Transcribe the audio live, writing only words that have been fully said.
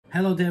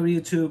Hello there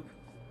YouTube.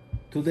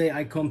 Today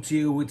I come to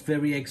you with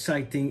very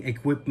exciting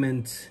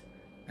equipment,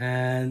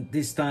 and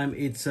this time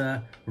it's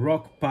a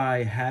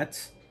Rockpi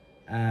hat,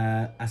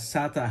 a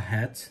SATA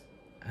hat,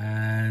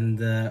 and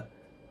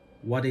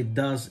what it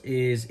does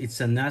is it's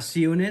a NAS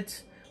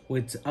unit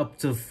with up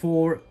to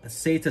 4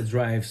 SATA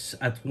drives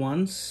at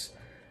once.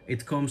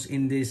 It comes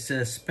in this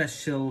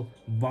special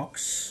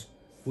box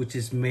which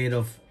is made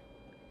of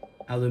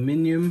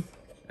aluminium,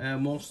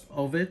 most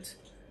of it,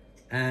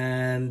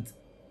 and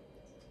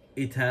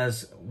it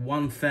has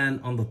one fan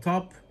on the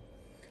top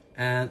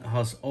and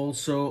has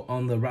also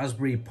on the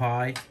Raspberry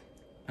Pi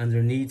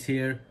underneath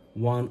here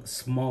one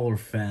smaller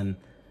fan.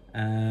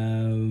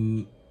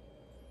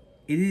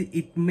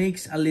 It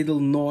makes a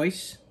little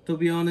noise, to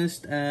be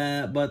honest,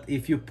 but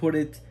if you put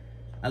it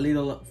a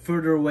little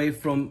further away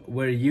from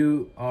where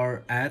you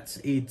are at,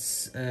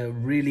 it's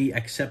really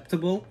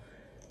acceptable.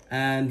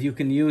 And you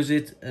can use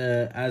it,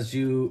 as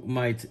you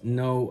might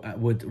know,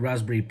 with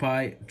Raspberry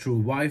Pi through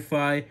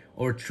Wi-Fi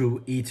or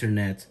through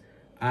Ethernet.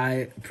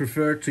 I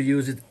prefer to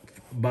use it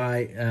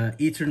by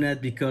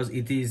Ethernet because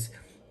it is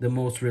the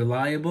most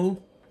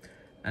reliable.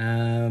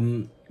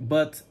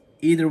 But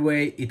either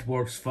way, it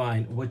works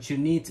fine. What you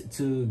need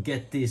to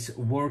get this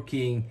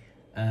working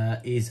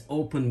is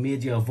Open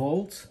Media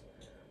Vault.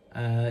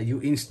 You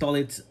install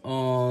it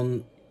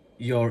on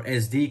your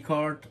SD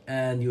card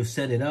and you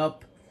set it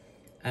up,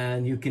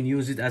 and you can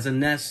use it as a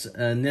NAS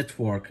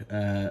network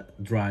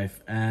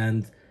drive.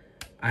 And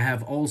I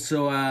have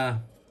also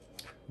a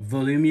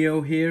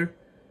volumio here,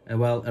 a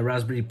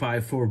Raspberry Pi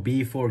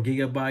 4B 4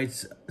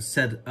 gigabytes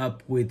set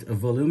up with a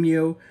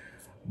volumio.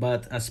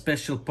 But a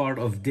special part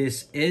of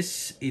this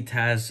is it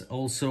has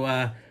also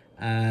a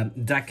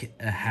DAC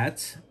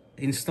hat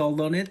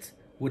installed on it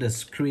with a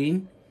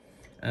screen.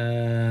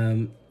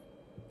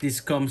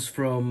 This comes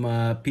from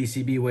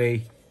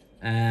PCBWay,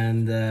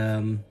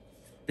 and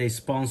they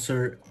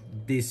sponsor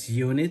this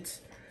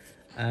unit.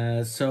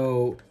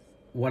 So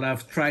what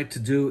I've tried to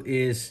do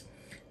is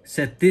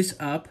set this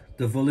up,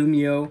 the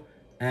volumio,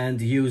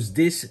 and use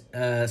this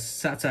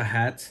SATA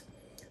hat,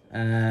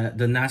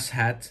 the NAS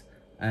hat,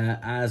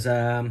 as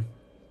a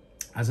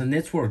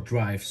network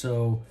drive.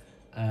 So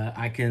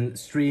I can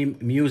stream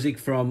music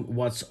from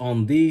what's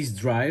on these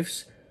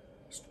drives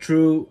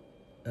through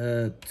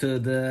to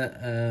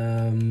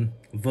the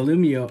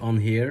volumio on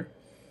here,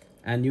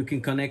 and you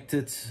can connect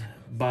it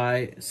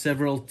by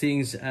several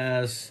things,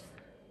 as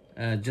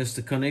just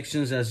the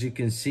connections, as you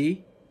can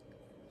see,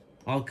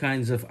 all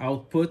kinds of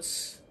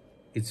outputs.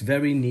 It's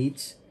very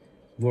neat,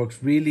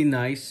 works really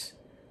nice,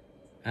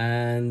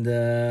 and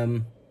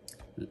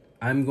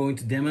I'm going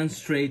to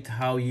demonstrate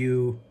how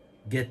you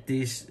get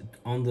this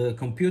on the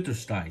computer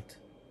site.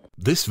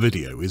 This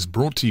video is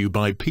brought to you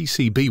by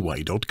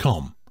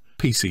PCBWay.com.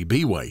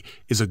 PCBWay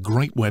is a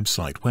great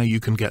website where you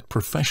can get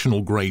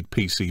professional grade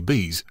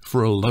PCBs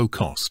for a low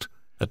cost.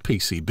 At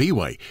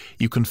PCBWay,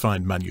 you can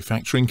find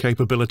manufacturing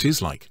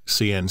capabilities like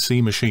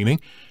CNC machining,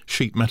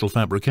 sheet metal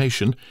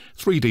fabrication,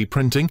 3D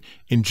printing,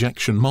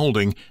 injection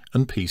molding,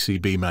 and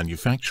PCB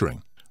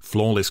manufacturing.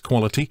 Flawless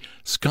quality,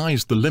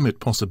 sky's the limit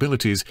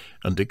possibilities,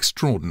 and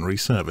extraordinary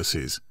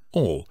services.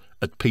 All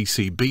at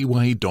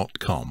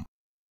PCBWay.com.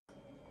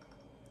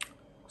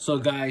 So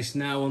guys,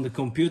 now on the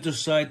computer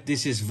side,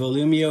 this is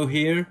volumio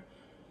here.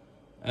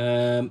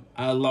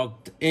 I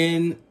logged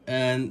in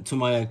and to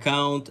my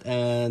account,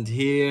 and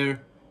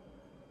here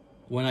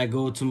when I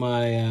go to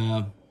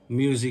my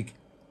music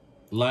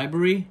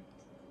library,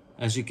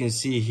 as you can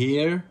see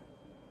here,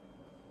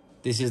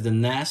 this is the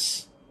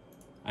NAS.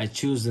 I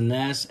choose the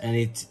NAS, and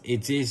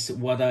it is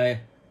what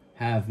I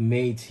have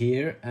made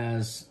here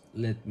as,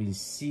 let me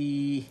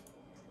see,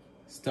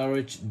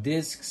 storage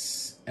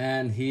disks,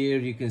 and here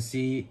you can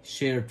see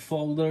shared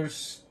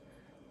folders,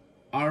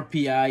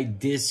 RPI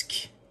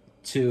disk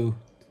 2,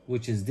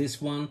 which is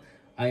this one.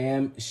 I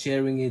am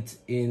sharing it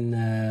in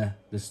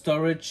the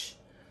storage,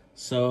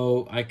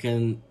 so I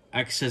can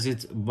access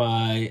it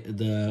by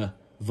the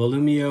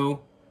volumio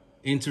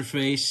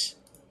interface.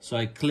 So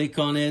I click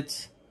on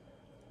it,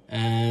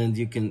 and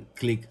you can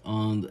click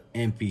on the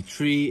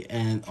MP3,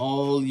 and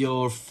all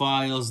your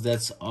files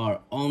that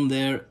are on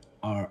there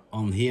are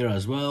on here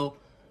as well.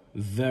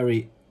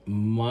 Very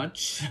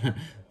much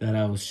that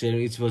I was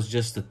sharing, it was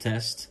just a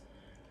test.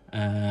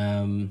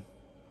 And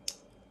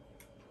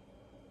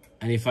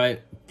if I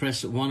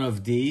press one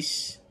of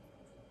these,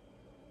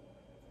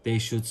 they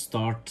should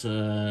start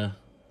to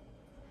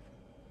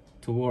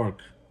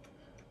work,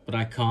 but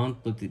I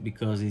can't,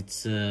 because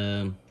it's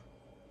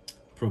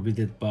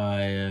prohibited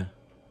by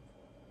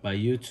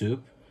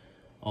YouTube,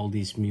 all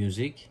this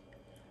music.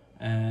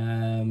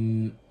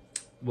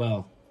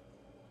 Well,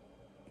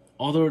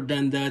 other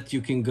than that, you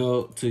can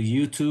go to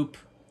YouTube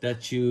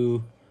that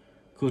you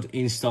could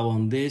install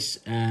on this,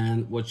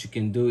 and what you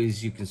can do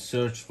is you can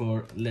search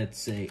for, let's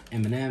say,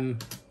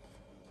 Eminem.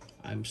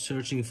 I'm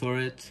searching for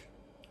it,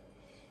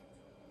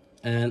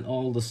 and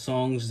all the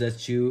songs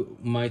that you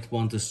might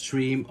want to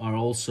stream are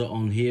also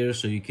on here,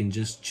 so you can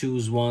just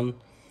choose one,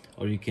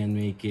 or you can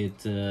make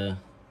it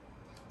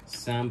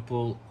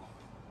sample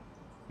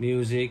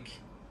music,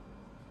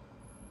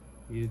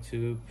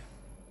 YouTube.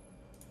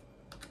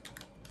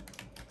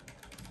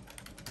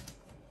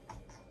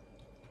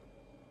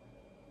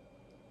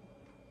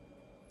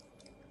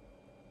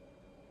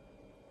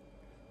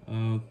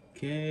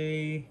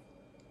 Okay.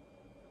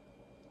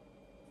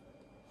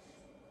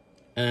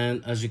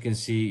 And as you can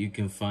see, you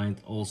can find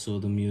also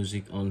the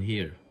music on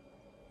here.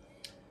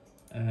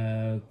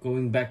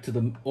 Going back to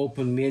the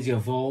Open Media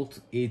Vault,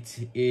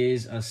 it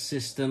is a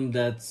system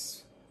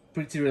that's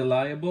pretty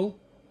reliable,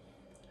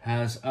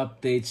 has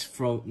updates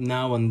from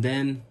now and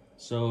then,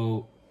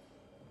 so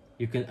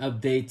you can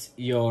update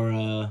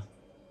your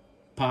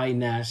Pi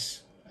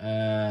NAS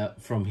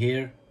from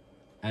here.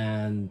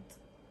 And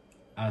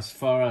as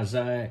far as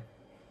I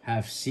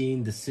have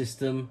seen, the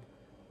system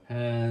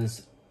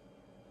has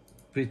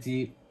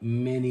pretty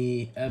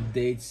many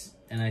updates,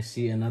 and I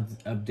see another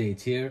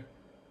update here.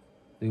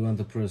 Do you want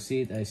to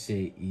proceed? I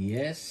say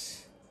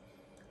yes.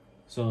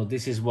 So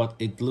this is what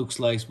it looks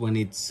like when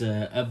it's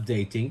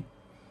updating.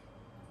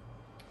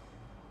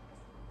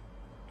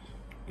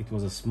 It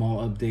was a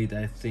small update,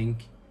 I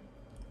think,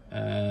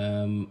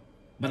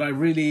 but I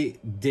really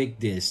dig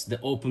this. The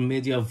Open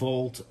Media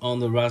Vault on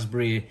the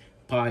Raspberry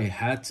Pi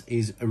hat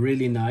is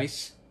really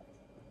nice.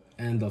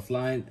 End of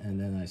line, and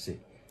then I say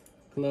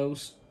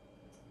close.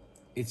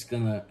 It's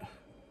gonna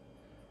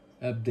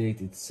update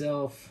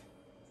itself.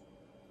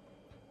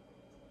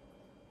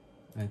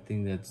 I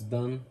think that's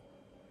done.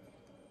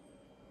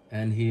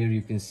 And here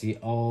you can see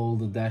all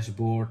the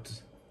dashboard,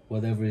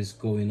 whatever is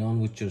going on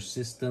with your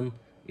system,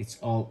 it's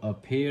all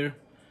up here.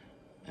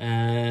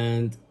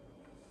 And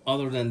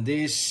other than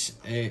this,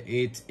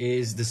 it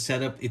is the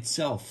setup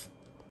itself.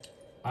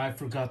 I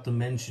forgot to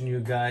mention you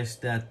guys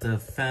that the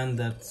fan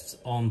that's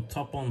on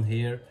top on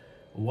here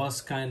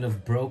was kind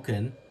of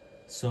broken,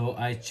 so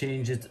I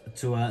changed it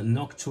to a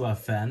Noctua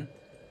fan,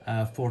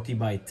 40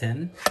 by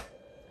 10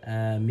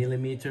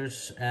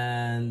 millimeters,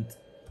 and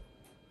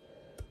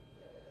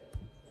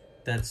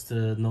that's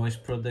the noise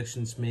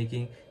production it's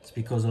making. It's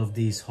because of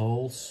these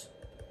holes.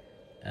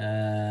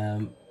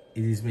 It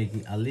is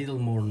making a little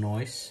more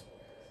noise,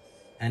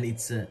 and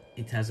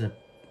it has a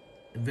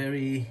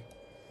very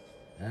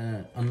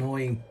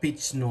annoying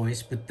pitch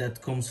noise, but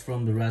that comes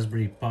from the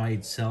Raspberry Pi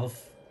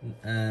itself.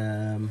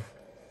 And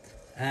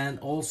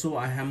also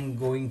I am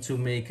going to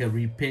make a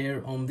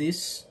repair on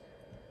this,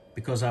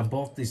 because I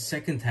bought this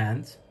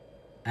second-hand,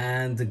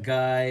 and the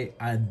guy,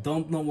 I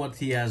don't know what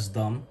he has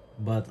done,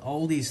 but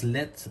all these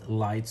LED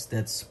lights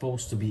that's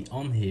supposed to be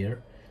on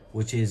here,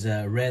 which is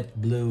red,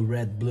 blue,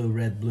 red, blue,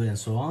 red, blue, and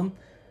so on,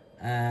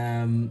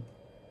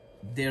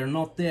 they're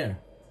not there.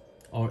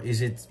 Or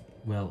is it,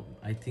 well,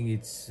 I think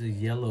it's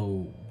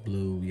yellow,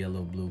 blue,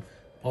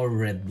 or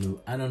red, blue.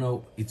 I don't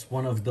know. It's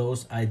one of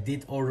those. I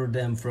did order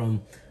them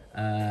from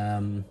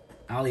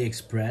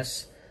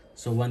AliExpress.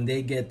 So when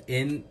they get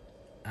in,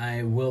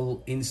 I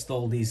will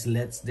install these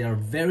LEDs. They are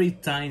very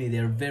tiny. They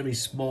are very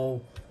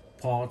small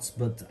parts,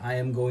 but I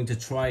am going to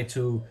try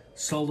to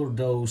solder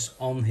those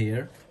on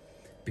here,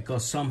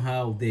 because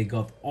somehow they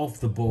got off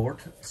the board.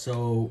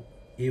 So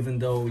even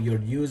though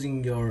you're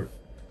using your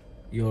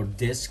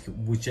disc,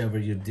 whichever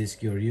your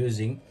disc you're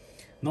using,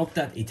 not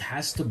that it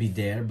has to be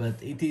there,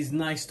 but it is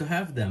nice to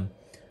have them.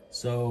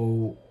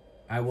 So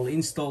I will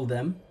install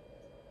them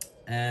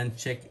and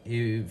check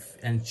if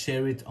and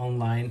share it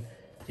online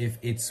if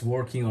it's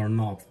working or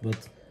not.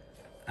 But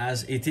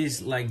as it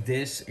is like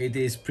this, it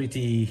is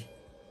pretty,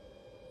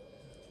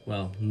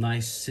 well,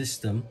 nice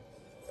system.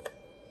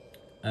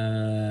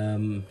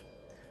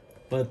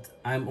 But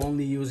I'm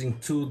only using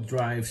 2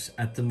 drives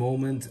at the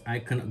moment. I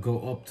can go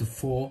up to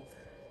 4,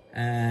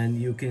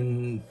 and you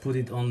can put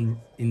it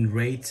on in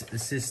RAID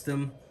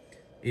system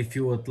if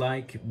you would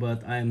like,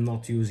 but I'm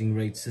not using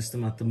RAID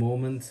system at the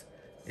moment.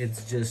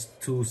 It's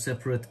just 2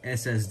 separate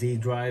SSD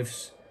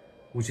drives,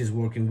 which is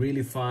working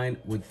really fine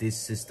with this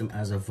system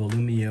as a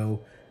volumio,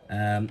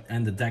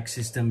 and the DAC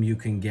system you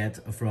can get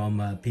from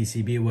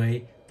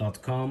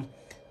PCBWay.com.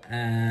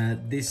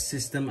 This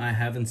system I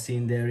haven't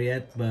seen there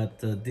yet, but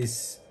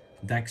this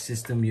DAC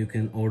system you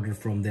can order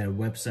from their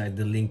website.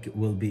 The link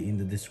will be in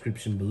the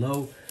description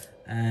below.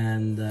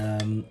 And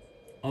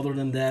other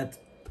than that,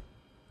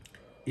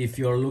 if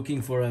you're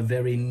looking for a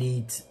very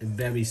neat,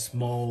 very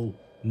small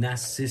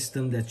NAS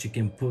system that you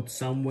can put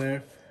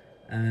somewhere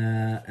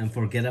and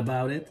forget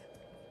about it,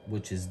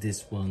 which is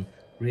this one,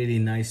 really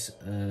nice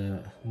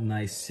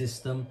nice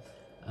system.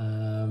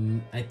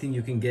 I think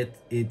you can get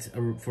it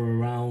for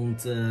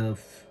around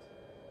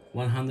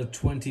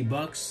 120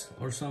 bucks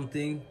or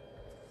something.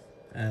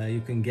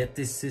 You can get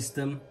this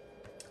system,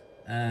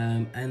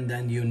 and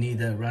then you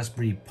need a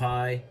Raspberry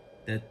Pi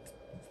that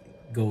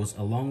goes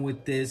along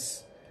with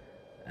this,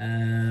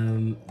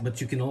 but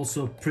you can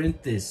also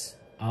print this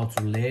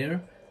outer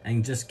layer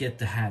and just get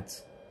the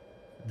hat,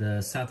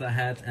 the SATA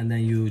hat, and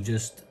then you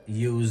just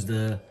use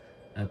the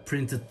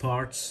printed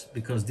parts,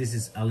 because this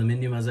is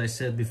aluminum, as I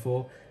said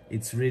before.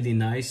 It's really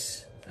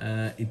nice.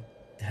 It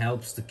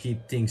helps to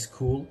keep things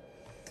cool.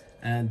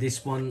 And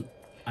this one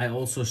I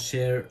also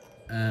share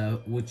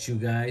with you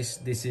guys.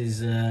 This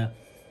is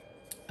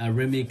a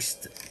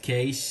remixed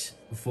case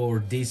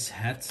for this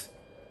hat.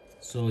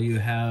 So you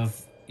have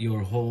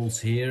your holes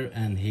here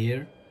and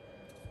here.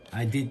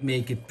 I did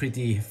make it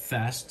pretty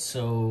fast,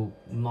 so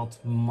not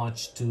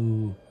much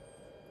to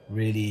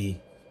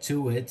really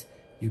to it.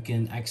 You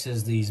can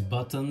access these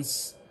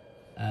buttons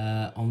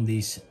on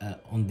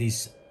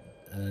this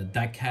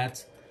deck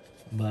hat,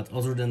 but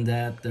other than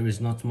that there is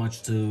not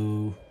much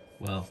to,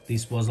 well,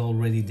 this was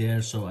already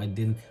there, so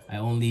I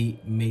only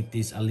made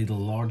this a little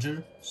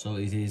larger, so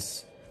it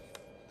is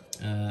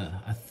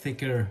a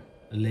thicker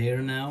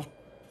layer now,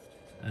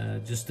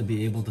 just to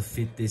be able to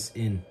fit this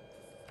in.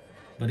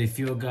 But if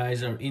you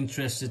guys are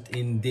interested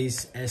in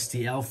this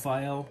STL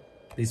file,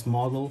 this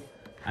model,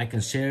 I can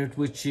share it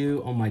with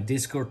you on my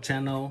Discord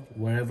channel,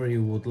 wherever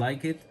you would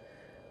like it.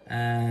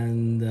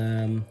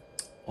 And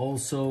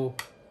also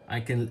I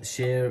can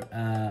share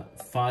a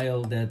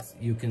file that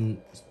you can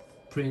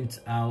print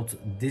out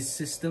this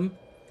system,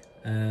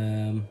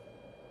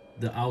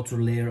 the outer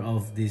layer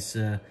of this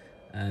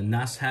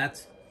NAS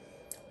hat.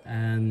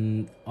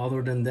 And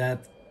other than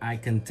that, I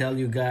can tell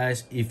you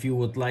guys, if you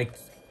would like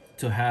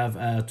to have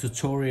a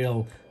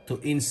tutorial to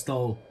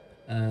install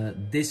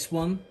this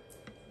one,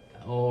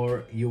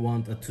 or you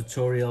want a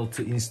tutorial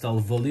to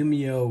install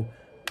Volumio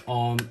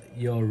on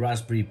your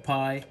Raspberry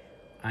Pi,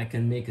 I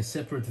can make a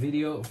separate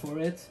video for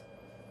it.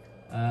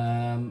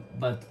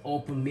 But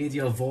Open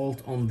Media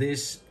Vault on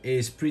this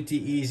is pretty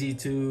easy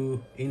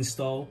to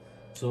install.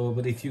 So,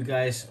 but if you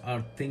guys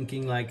are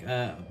thinking like,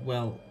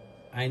 well,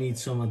 I need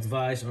some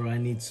advice, or I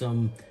need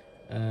some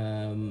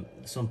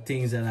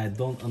things that I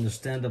don't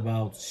understand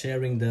about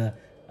sharing the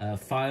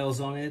files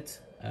on it,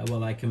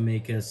 well, I can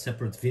make a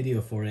separate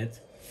video for it.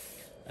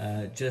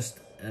 Just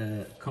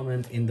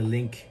comment in the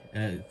link,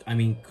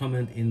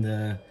 comment in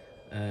the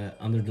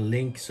under the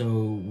link,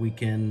 so we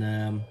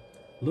can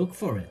look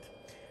for it.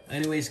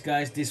 Anyways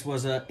guys, this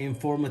was an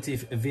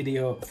informative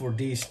video for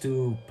these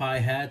two Pi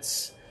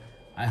hats.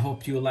 I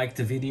hope you liked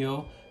the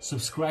video.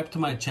 Subscribe to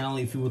my channel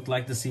if you would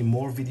like to see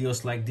more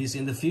videos like this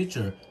in the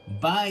future.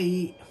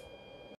 Bye!